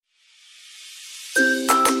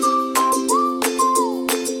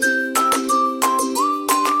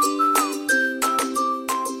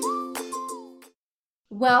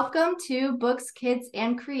Welcome to Books, Kids,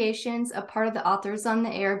 and Creations, a part of the Authors on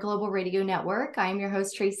the Air Global Radio Network. I am your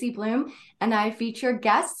host, Tracy Bloom, and I feature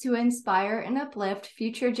guests who inspire and uplift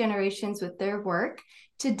future generations with their work.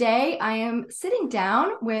 Today, I am sitting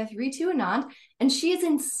down with Ritu Anand, and she is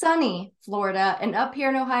in sunny Florida, and up here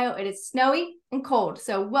in Ohio, it is snowy and cold.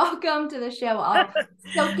 So welcome to the show. I'll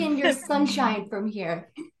soak in your sunshine from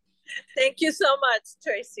here. Thank you so much,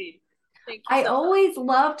 Tracy. Thank you I so much. always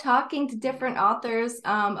love talking to different authors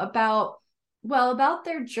about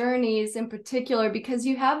their journeys in particular, because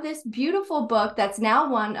you have this beautiful book that's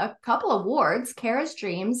now won a couple awards, Kara's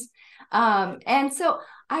Dreams. And so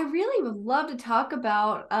I really would love to talk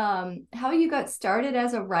about how you got started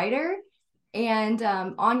as a writer and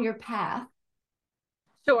on your path.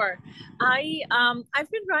 Sure.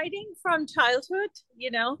 I've been writing from childhood,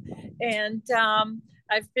 and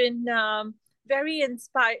I've been very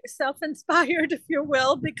self-inspired, if you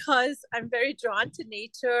will, because I'm very drawn to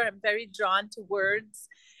nature. I'm very drawn to words,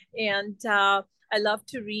 and I love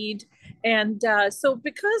to read. And so,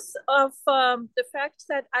 because of the fact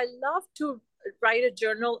that I love to write a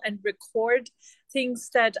journal and record things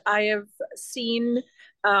that I have seen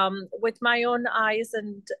with my own eyes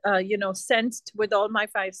and sensed with all my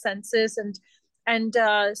five senses, and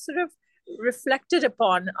sort of reflected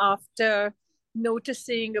upon after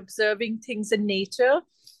noticing, observing things in nature.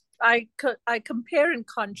 I compare and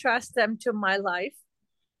contrast them to my life.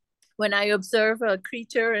 When I observe a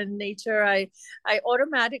creature in nature, I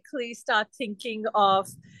automatically start thinking of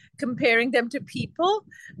comparing them to people.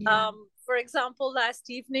 Yeah. For example, last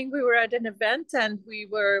evening we were at an event and we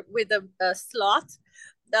were with a sloth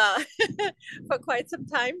uh, for quite some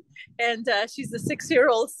time. And she's a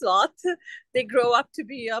 6-year-old sloth. They grow up to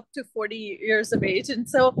be up to 40 years of age. And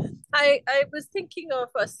so I was thinking of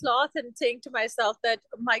a sloth and saying to myself that,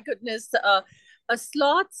 my goodness, a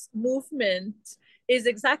sloth's movement is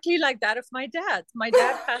exactly like that of my dad. My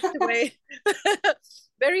dad passed away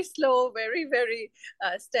very slow, very, very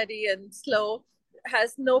steady and slow,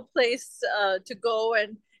 has no place to go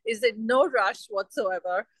and is in no rush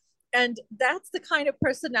whatsoever. And that's the kind of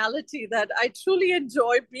personality that I truly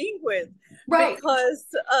enjoy being with, Right. because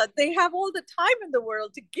they have all the time in the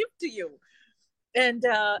world to give to you. And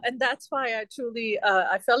that's why I truly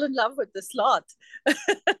I fell in love with the sloth.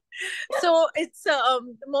 So it's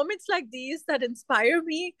moments like these that inspire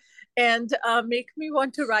me and make me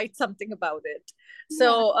want to write something about it. Yeah.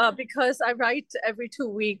 So because I write every 2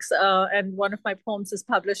 weeks, and one of my poems is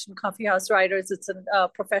published in Coffee House Writers, it's a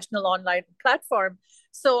professional online platform.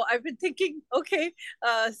 So I've been thinking, okay,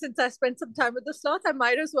 since I spent some time with the sloth, I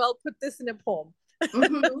might as well put this in a poem.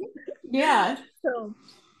 Mm-hmm. Yeah. So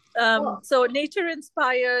Well, so nature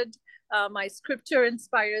inspired, my scripture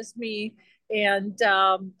inspires me, and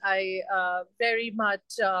I very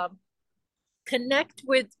much connect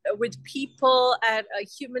with people at a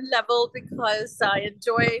human level because I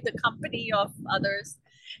enjoy the company of others,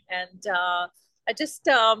 and I just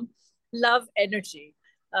love energy.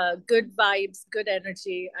 Good vibes, good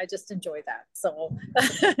energy. I just enjoy that. So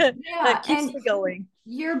yeah. that keeps And me going.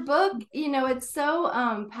 your book, it's so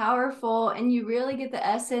powerful, and you really get the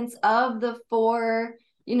essence of the four,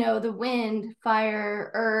 the wind,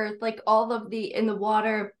 fire, earth, like all of the in the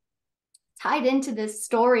water tied into this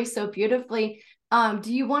story so beautifully.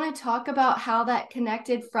 Do you want to talk about how that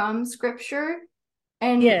connected from scripture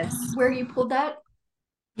and Yes. where you pulled that?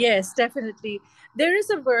 Yes, definitely. There is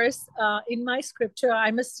a verse in my scripture.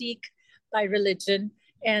 I'm a Sikh by religion,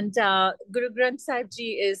 and Guru Granth Sahib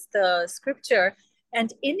Ji is the scripture.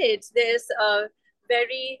 And in it, there's a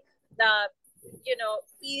very, uh,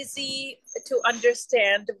 easy to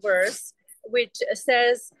understand verse, which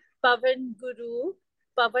says, Pavan Guru,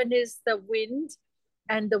 Pavan is the wind,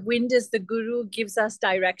 and the wind is the Guru, gives us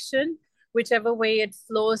direction. Whichever way it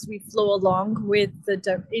flows, we flow along with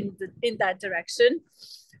in that direction.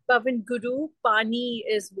 Pavan Guru, Pani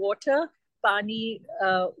is water. Pani,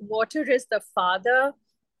 water is the father.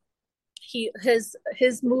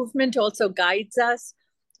 His movement also guides us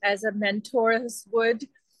as a mentor would.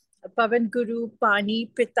 Pavan Guru,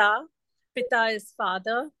 Pani, Pita. Pita is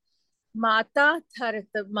father. Mata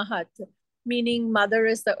Dharat Mahat, meaning mother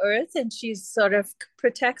is the earth, and she sort of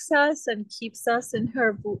protects us and keeps us in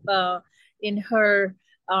her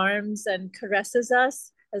arms and caresses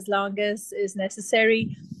us as long as is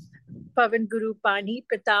necessary. Pavan Guru Pani,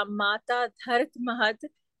 Pita Mata Dharat Mahat,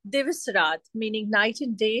 Divisrat, meaning night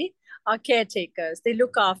and day, are caretakers. They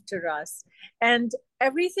look after us. And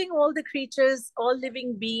everything, all the creatures, all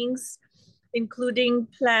living beings, including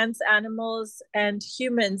plants, animals, and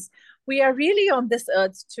humans, we are really on this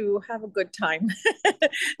earth to have a good time,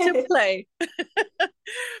 to play.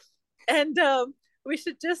 And we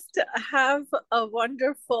should just have a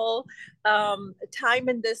wonderful time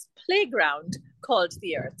in this playground called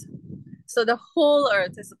the earth. So the whole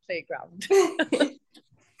earth is a playground.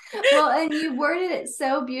 Well, and you worded it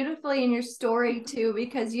so beautifully in your story too,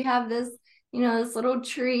 because you have this, this little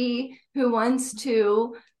tree who wants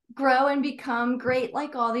to grow and become great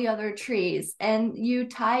like all the other trees. And you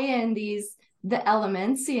tie in the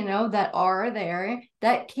elements, that are there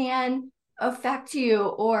that can affect you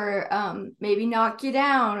or maybe knock you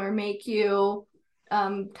down or make you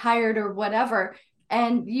tired or whatever.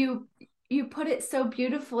 And you put it so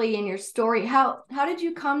beautifully in your story. How did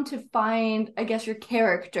you come to find, I guess, your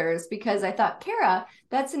characters? Because I thought Kara,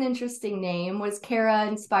 that's an interesting name. Was Kara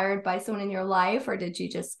inspired by someone in your life, or did you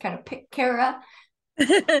just kind of pick Kara?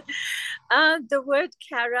 The word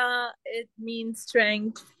Kara, it means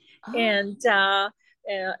strength, and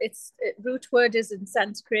its root word is in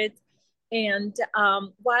Sanskrit. And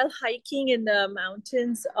while hiking in the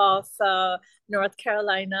mountains of North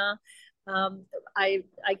Carolina, I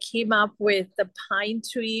came up with the pine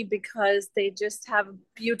tree because they just have a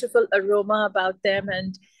beautiful aroma about them,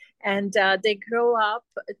 and they grow up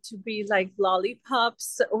to be like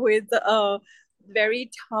lollipops with very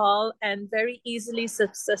tall and very easily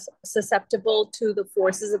susceptible to the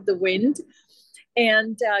forces of the wind,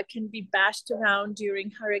 and can be bashed around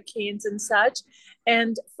during hurricanes and such.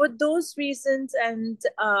 And for those reasons and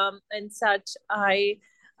such, I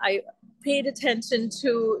paid attention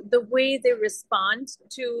to the way they respond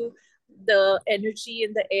to the energy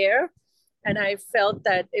in the air, and I felt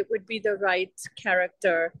that it would be the right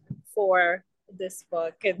character for this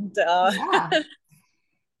book. And yeah.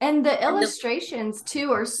 And the illustrations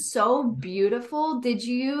too are so beautiful.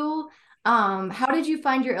 How did you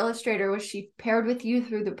find your illustrator? Was she paired with you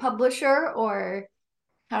through the publisher, or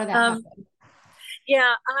how did that happen?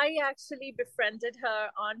 Yeah, I actually befriended her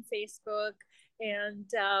on Facebook, and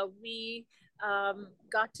we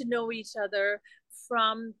got to know each other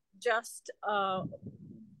from just on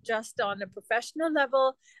a professional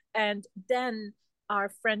level, and then our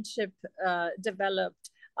friendship developed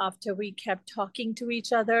after we kept talking to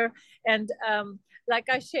each other. And like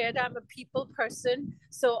I shared, I'm a people person,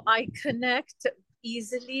 so I connect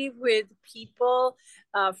easily with people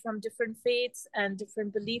from different faiths and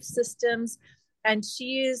different belief systems. And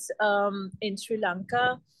she is in Sri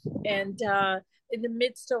Lanka, and in the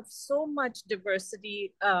midst of so much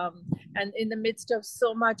diversity and in the midst of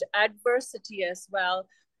so much adversity as well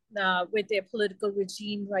with their political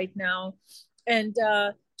regime right now. And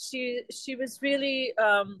she was really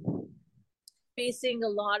facing a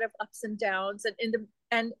lot of ups and downs,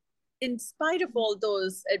 and in spite of all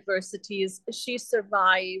those adversities, she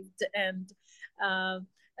survived, and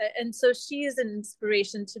so she is an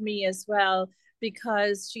inspiration to me as well,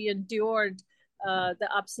 because she endured the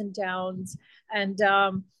ups and downs. And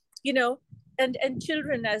and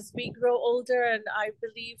children, as we grow older, and I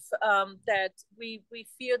believe that we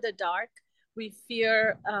fear the dark, we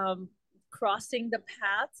fear crossing the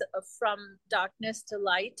path from darkness to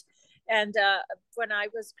light. And when I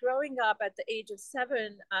was growing up at the age of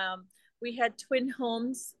 7, we had twin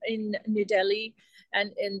homes in New Delhi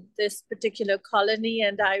and in this particular colony,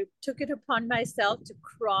 and I took it upon myself to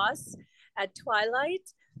cross at twilight,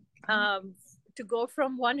 to go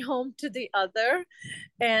from one home to the other.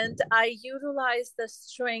 And I utilized the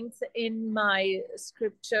strength in my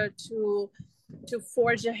scripture to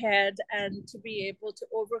forge ahead and to be able to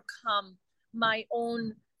overcome my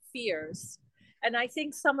own fears. And I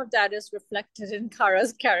think some of that is reflected in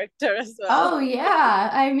Kara's character as well. Oh yeah.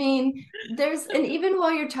 I mean, and even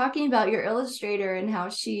while you're talking about your illustrator and how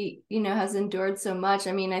she, has endured so much,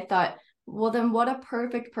 I mean, I thought, well, then what a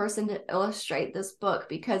perfect person to illustrate this book,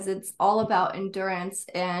 because it's all about endurance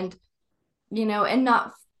and, and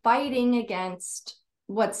not fighting against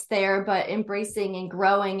what's there, but embracing and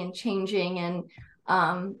growing and changing.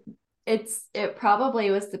 And it probably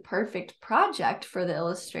was the perfect project for the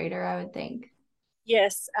illustrator, I would think.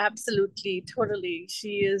 Yes, absolutely, totally.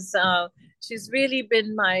 She's really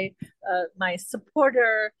been my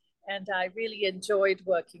supporter, and I really enjoyed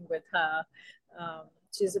working with her.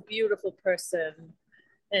 She's a beautiful person,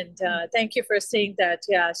 and thank you for saying that.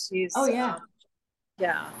 Yeah, she's. Oh yeah.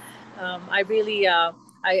 Yeah, I really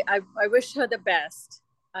I wish her the best.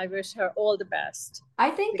 I wish her all the best.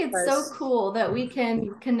 I think it's so cool that we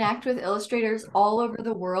can connect with illustrators all over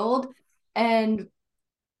the world and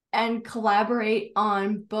collaborate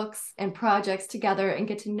on books and projects together and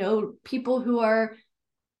get to know people who are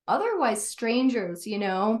otherwise strangers,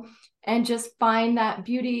 and just find that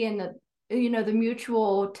beauty in the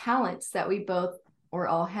mutual talents that we both or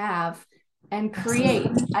all have. and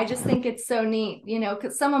create. I just think it's so neat, you know,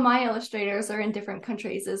 because some of my illustrators are in different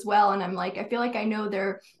countries as well. And I'm like, I feel like I know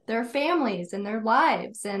their families and their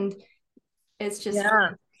lives. And it's just Yeah.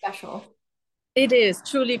 special. It is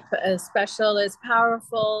truly special, it's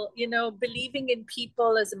powerful. You know, believing in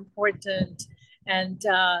people is important, and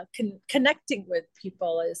connecting with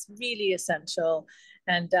people is really essential.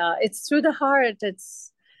 And it's through the heart.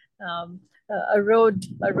 It's um, a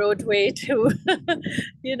roadway to,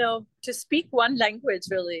 you know, to speak one language,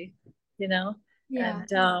 really. You know, Yeah.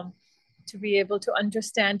 and to be able to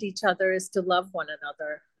understand each other is to love one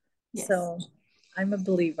another. Yes. So I'm a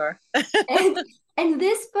believer. And and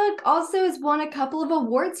this book also has won a couple of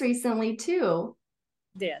awards recently too.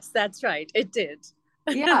 Yes, that's right. It did.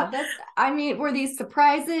 Yeah, that's I mean, were these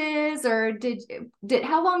surprises or did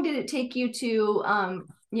how long did it take you to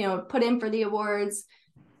you know, put in for the awards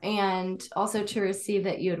and also to receive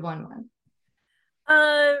that you had won one?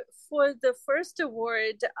 Uh, for the first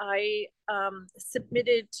award, I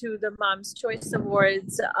submitted to the Mom's Choice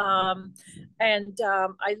Awards, and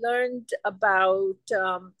I learned about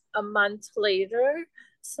a month later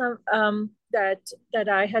that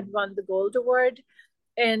I had won the Gold Award,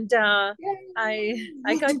 and I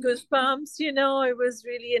got goosebumps. You know, it was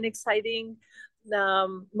really an exciting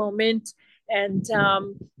moment, and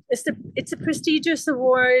it's a prestigious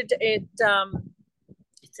award.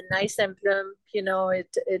 It's a nice emblem, you know, it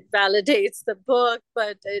validates the book,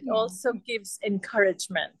 but it Yeah. also gives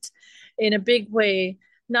encouragement in a big way,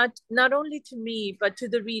 not only to me but to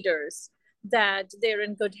the readers, that they're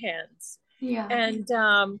in good hands. Yeah.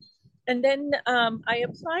 And then I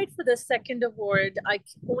applied for the second award. I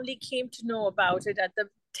only came to know about it at the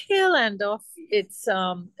tail end of its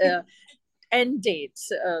end date.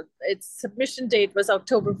 Its submission date was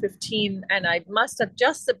October 15, and I must have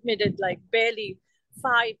just submitted like barely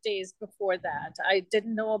 5 days before that. I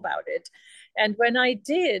didn't know about it. And when I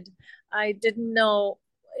did, I didn't know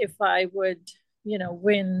if I would, you know,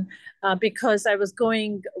 win, because I was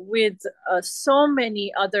going with so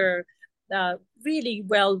many other really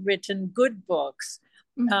well written, good books,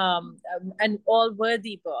 and all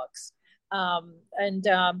worthy books. And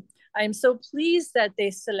I'm so pleased that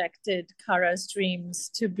they selected Kara's Dreams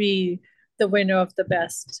to be the winner of the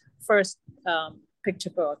best first picture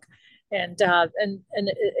book. And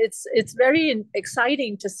it's very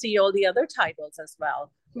exciting to see all the other titles as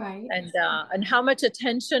well, Right. and how much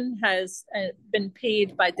attention has been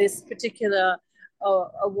paid by this particular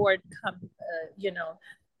award, you know,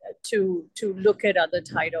 to look at other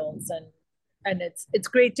titles, and it's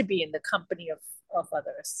great to be in the company of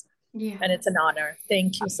others, Yeah. and it's an honor.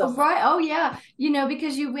 Thank you so much. Right. Oh yeah. You know,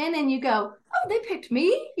 because you win and you go, oh, they picked me,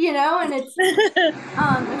 you know, and it's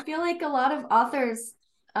I feel like a lot of authors,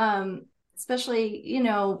 especially, you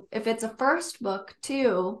know, if it's a first book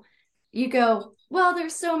too, you go, well,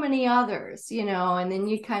 there's so many others, you know, and then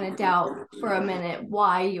you kind of doubt for a minute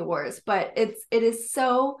why yours. But it is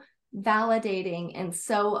so validating and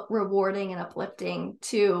so rewarding and uplifting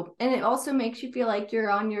too. And it also makes you feel like you're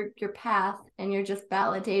on your path and you're just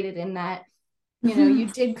validated in that, you know, you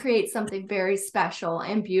did create something very special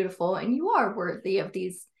and beautiful, and you are worthy of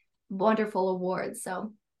these wonderful awards.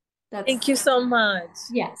 So that's Thank you so much.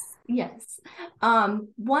 yes, yes.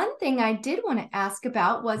 One thing I did want to ask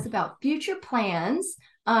about was about future plans.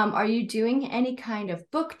 Are you doing any kind of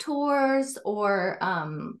book tours or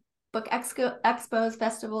book expos,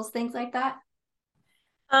 festivals, things like that?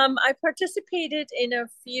 I participated in a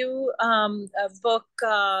few book.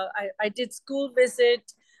 I did school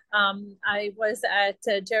visit. I was at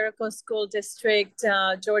Jericho School District,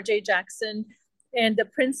 George A. Jackson, and the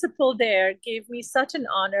principal there gave me such an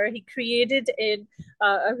honor. He created a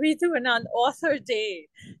Ritu Anand Author Day.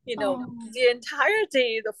 You know, the entire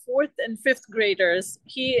day, the fourth and fifth graders,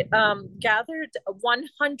 he gathered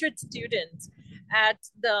 100 students at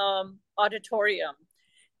the auditorium,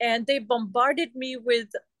 and they bombarded me with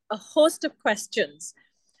a host of questions,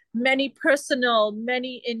 many personal,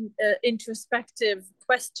 many introspective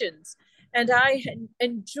questions. And I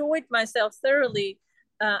enjoyed myself thoroughly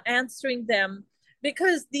answering them,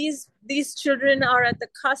 because these children are at the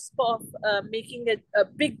cusp of making a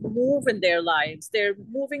big move in their lives. They're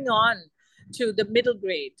moving on to the middle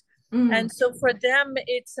grade. And so for them,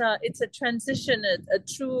 it's a transition, a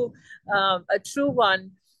true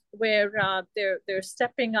one, where they're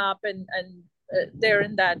stepping up, and they're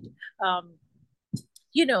in that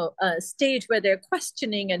stage where they're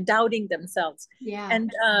questioning and doubting themselves. Yeah.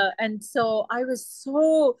 And so I was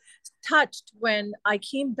so touched when I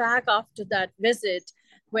came back after that visit,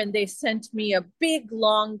 when they sent me a big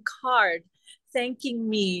long card thanking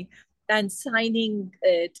me and signing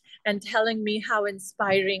it and telling me how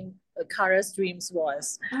inspiring Kara's Dreams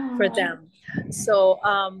was for Oh. them. So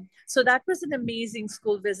so that was an amazing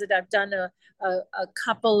school visit. I've done a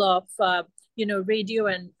couple of radio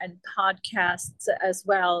and podcasts as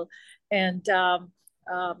well, and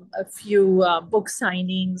a few book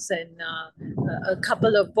signings and a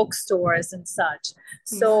couple of bookstores and such.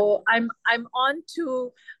 Yeah. So I'm on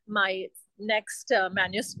to my next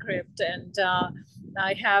manuscript, and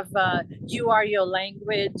I have You Are Your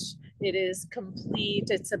Language. It is complete.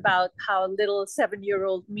 It's about how little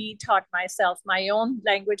 7-year-old me taught myself my own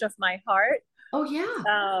language of my heart. Oh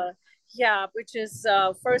yeah. Yeah, which is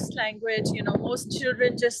first language. Most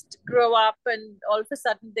children just grow up and all of a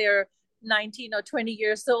sudden they're 19 or 20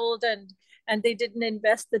 years old, and they didn't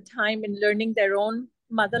invest the time in learning their own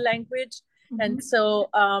mother language. Mm-hmm. And so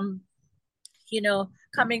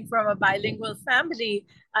coming from a bilingual family,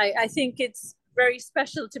 I think it's very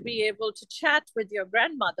special to be able to chat with your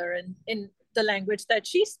grandmother in the language that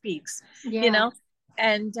she speaks. Yeah.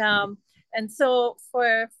 And so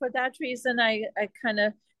for that reason, I kind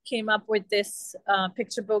of came up with this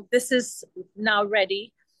picture book. This is now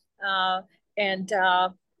ready, and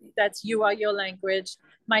that's You Are Your Language.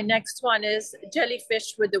 My next one is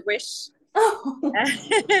Jellyfish with a Wish. Oh.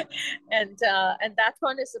 and that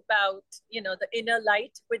one is about the inner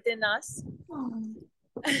light within us.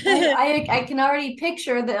 I can already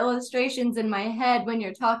picture the illustrations in my head when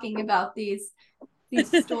you're talking about these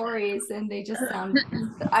stories, and they just sound,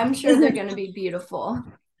 I'm sure they're going to be beautiful.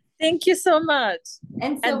 Thank you so much.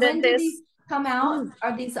 And so when do these come out?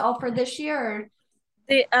 Are these all for this year? Or?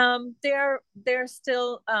 They're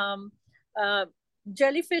still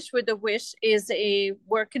Jellyfish with a Wish is a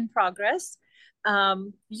work in progress.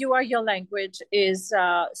 You Are Your Language is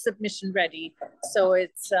submission ready, so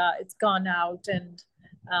it's gone out, and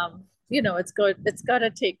it's got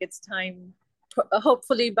to take its time.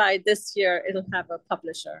 Hopefully by this year it'll have a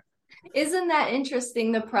publisher. Isn't that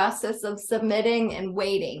interesting, the process of submitting and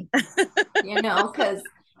waiting? Because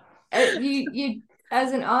you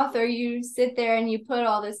as an author, you sit there and you put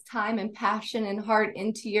all this time and passion and heart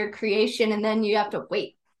into your creation, and then you have to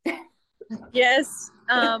wait. Yes.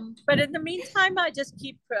 But in the meantime, I just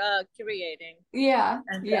keep curating. Yeah.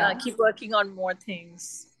 And keep working on more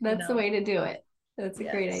things. That's the way to do it. That's a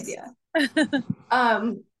great idea.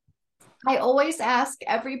 I always ask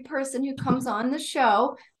every person who comes on the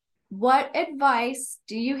show, what advice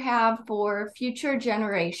do you have for future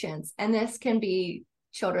generations? And this can be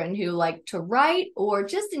children who like to write or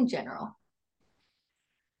just in general.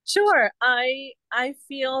 Sure. I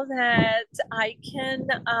feel that I can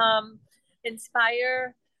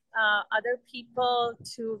inspire other people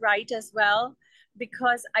to write as well,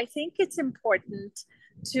 because I think it's important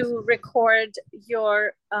to record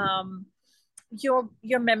your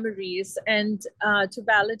memories and to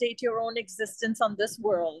validate your own existence on this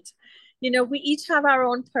world. We each have our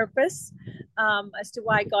own purpose as to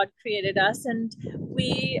why God created us, and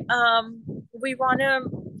we want to,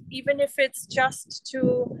 even if it's just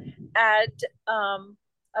to add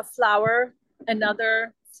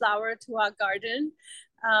another flower to our garden,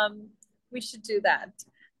 we should do that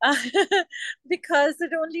because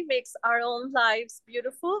it only makes our own lives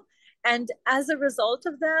beautiful, and as a result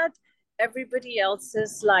of that, everybody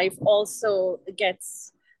else's life also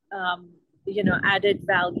gets added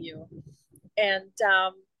value. And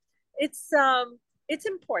it's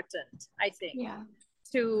important, I think,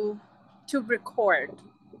 to record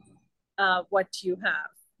what you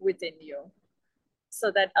have within you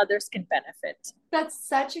so that others can benefit. That's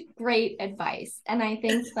such a great advice. And I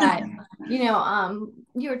think that,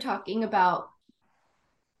 you were talking about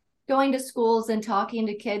going to schools and talking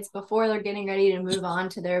to kids before they're getting ready to move on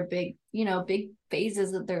to their big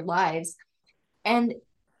phases of their lives, and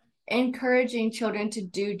encouraging children to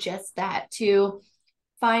do just that, to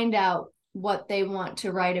find out what they want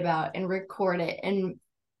to write about and record it. And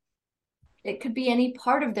it could be any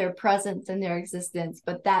part of their presence and their existence,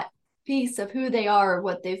 but that piece of who they are,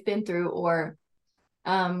 what they've been through, or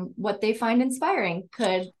what they find inspiring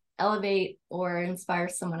could elevate or inspire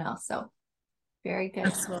someone else. So very good.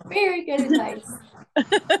 Absolutely. Very good advice.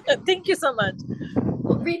 Thank you so much.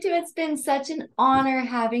 Well, Ritu, it's been such an honor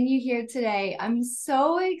having you here today. I'm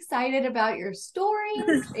so excited about your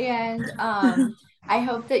stories, and I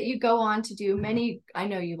hope that you go on to do many, I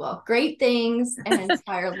know you will, great things and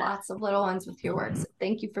inspire lots of little ones with your work. So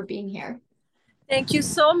thank you for being here. Thank you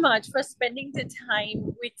so much for spending the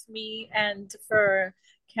time with me and for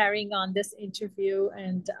carrying on this interview.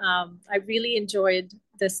 And I really enjoyed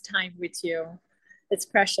this time with you. It's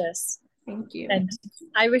precious. Thank you. And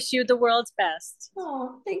I wish you the world's best.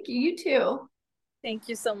 Oh, thank you. You too. Thank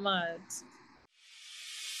you so much.